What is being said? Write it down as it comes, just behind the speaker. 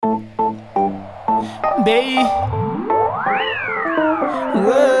baby.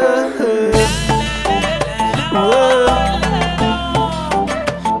 Whoa, whoa,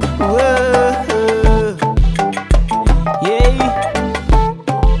 whoa, yeah.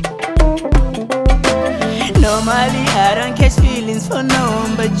 Normally I don't catch feelings for no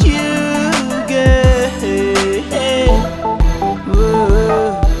one but you, girl.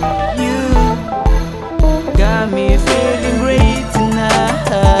 Whoa, you got me feeling great tonight,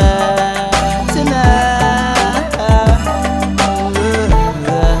 tonight.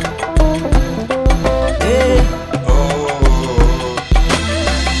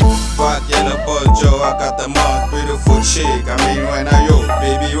 I got the most beautiful chick. I mean, when I yo,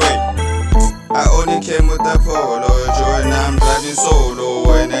 baby, wait. I only came with the polo, Joe, and I'm driving solo.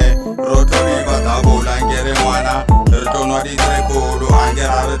 When I rode the river, double, and getting one. Don't know the triple, and get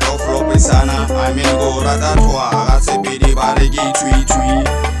out of the flow, Pisana. I mean, go ratatouille, I say, biddy, barigi, tweet, tweet,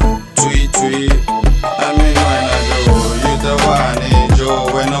 tweet, tweet. I mean, when I do, you the one, Joe,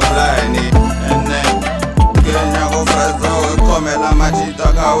 when I'm blind, and then. Komela majita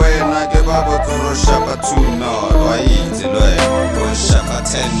kawena ke babotoro shapa tuno loyiti loe shapa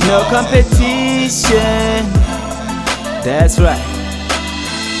ten. No competition, that's right.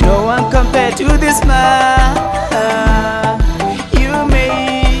 No one compared to this man you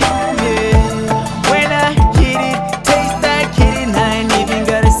made, yeah. When I hit it, taste like hitting, I ain't even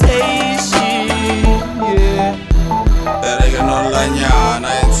gotta say shit, yeah. Erega non la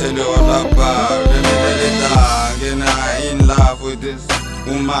nyana tell you all about in love with this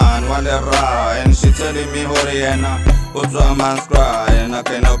woman, Walera, and she telling me Horiana, what's a man's cry, and I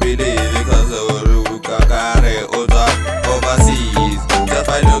cannot believe because of Rukakare, Oza, overseas. Just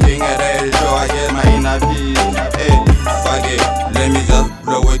by looking at her, so I get my inner peace. Hey, fuck it, let me just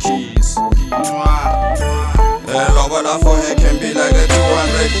blow a kiss. A lover for her can be like a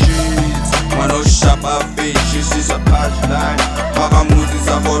 200 G's. Man, no shop her face, she sees a punchline. Mama Moody's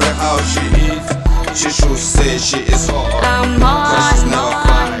for her how she is. She should say she is hot, cause she's never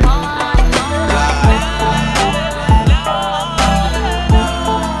fine.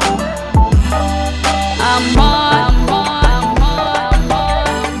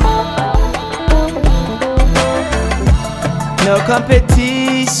 No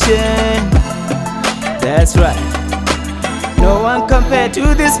competition, that's right. No one compared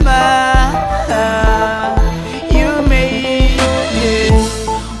to this man you made, yeah.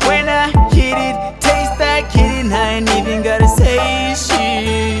 When I hit it, taste like hitting, I ain't even gotta say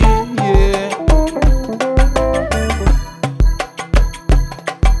shit, yeah.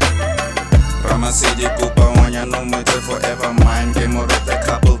 Rama said you go on your no matter forever mine. Came out a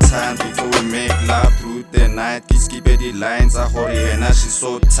couple times before we make love through the night. Kiss keep the lines are hoary and now she's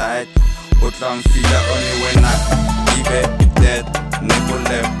so tight. Utlam feel only when I give it dead. Nipple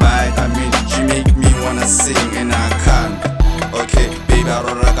left bite. I mean she make me wanna sing and I can't. Okay, baby, I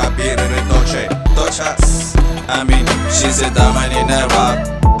don't like a beer in a touch us. I mean, she's a diamond in the rock.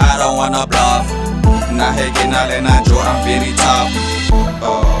 I don't wanna bluff. Nah, hey, can I let her Joe? I'm very tough.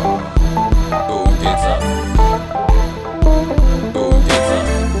 Oh, don't get up. Don't get up.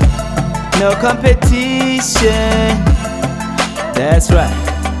 No competition, that's right.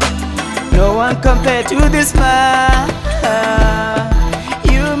 No one compared to this man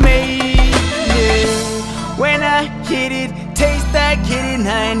you made, yeah. When I hit it, taste like hitting,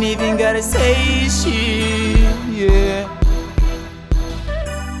 I ain't even gotta say shit.